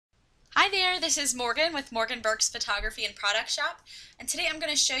there, this is Morgan with Morgan Burke's Photography and Product Shop, and today I'm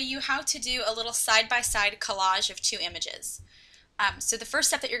going to show you how to do a little side-by-side collage of two images. So the first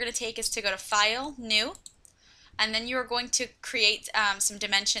step that you're going to take is to go to File, New, and then you are going to create some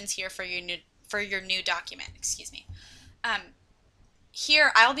dimensions here for your new document. Excuse me.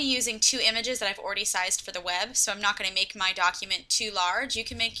 Here I'll be using two images that I've already sized for the web, so I'm not going to make my document too large. You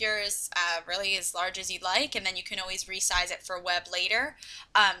can make yours really as large as you'd like, and then you can always resize it for web later.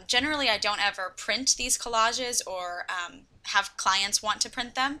 Generally I don't ever print these collages or have clients want to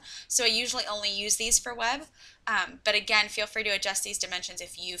print them, so I usually only use these for web. But again, feel free to adjust these dimensions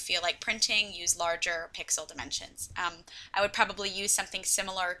if you feel like printing. Use larger pixel dimensions. I would probably use something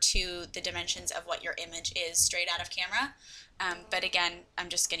similar to the dimensions of what your image is straight out of camera. But again, I'm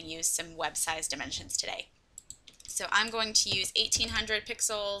just going to use some web size dimensions today. So I'm going to use 1800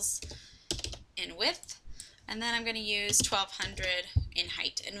 pixels in width, and then I'm going to use 1200 in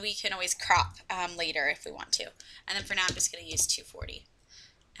height. And we can always crop later if we want to. And then for now, I'm just going to use 240.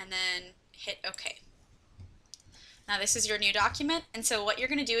 And then hit OK. Now this is your new document, and so what you're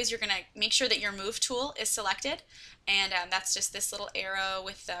going to do is you're going to make sure that your Move tool is selected, and that's just this little arrow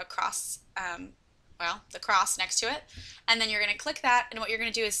with the cross, the cross next to it, and then you're going to click that, and what you're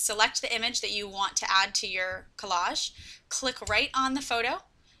going to do is select the image that you want to add to your collage, click right on the photo,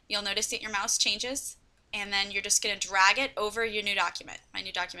 you'll notice that your mouse changes, and then you're just going to drag it over your new document. My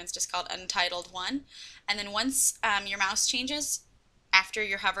new document is just called Untitled 1, and then once your mouse changes, after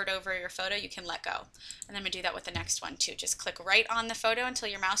you're hovered over your photo, you can let go. And I'm going to do that with the next one too. Just click right on the photo until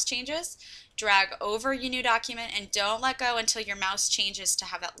your mouse changes, drag over your new document, and don't let go until your mouse changes to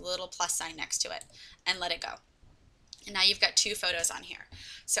have that little plus sign next to it, and let it go. And now you've got two photos on here.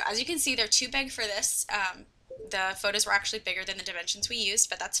 So as you can see, they're too big for this. The photos were actually bigger than the dimensions we used,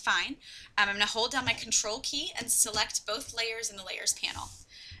 but that's fine. I'm going to hold down my Control key and select both layers in the Layers panel.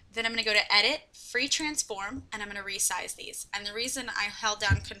 Then I'm going to go to Edit, Free Transform, and I'm going to resize these. And the reason I held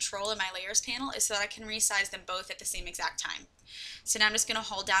down Control in my Layers panel is so that I can resize them both at the same exact time. So now I'm just going to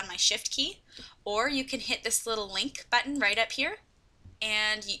hold down my Shift key, or you can hit this little link button right up here,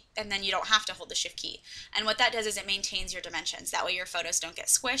 and then you don't have to hold the Shift key. And what that does is it maintains your dimensions. That way your photos don't get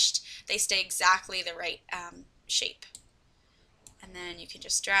squished. They stay exactly the right shape. And then you can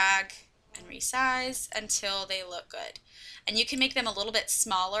just drag and resize until they look good. And you can make them a little bit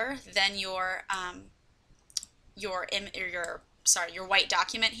smaller than your white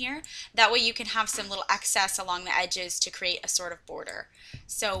document here. That way you can have some little excess along the edges to create a sort of border.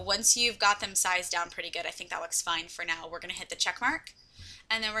 So once you've got them sized down pretty good, I think that looks fine for now. We're going to hit the check mark,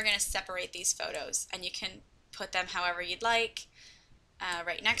 and then we're going to separate these photos, and you can put them however you'd like.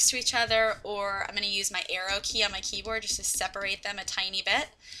 Right next to each other, or I'm going to use my arrow key on my keyboard just to separate them a tiny bit.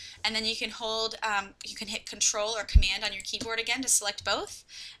 And then you can you can hit Control or Command on your keyboard again to select both,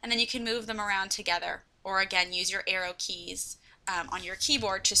 and then you can move them around together, or again use your arrow keys on your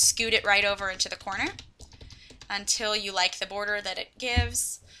keyboard to scoot it right over into the corner until you like the border that it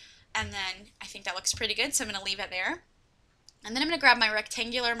gives. And then I think that looks pretty good, so I'm going to leave it there. And then I'm going to grab my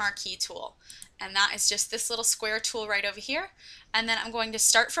rectangular marquee tool, and that is just this little square tool right over here. And then I'm going to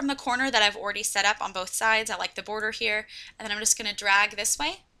start from the corner that I've already set up on both sides. I like the border here, and then I'm just going to drag this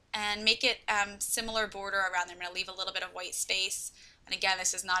way and make it similar border around there. I'm going to leave a little bit of white space, and again,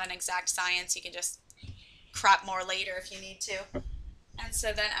 this is not an exact science. You can just crop more later if you need to. And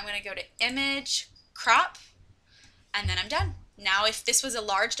so then I'm going to go to Image, Crop, and then I'm done. Now if this was a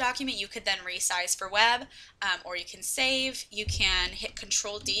large document, you could then resize for web, or you can save. You can hit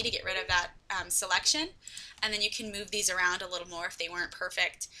Control D to get rid of that selection, and then you can move these around a little more if they weren't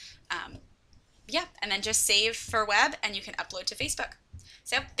perfect. Yeah, and then just save for web, and you can upload to Facebook.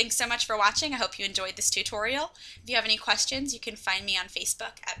 So thanks so much for watching. I hope you enjoyed this tutorial. If you have any questions, you can find me on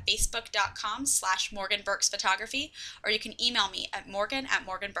Facebook at facebook.com/MorganBurksPhotography, or you can email me at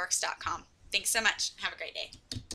morgan@morganburks.com. Thanks so much. Have a great day.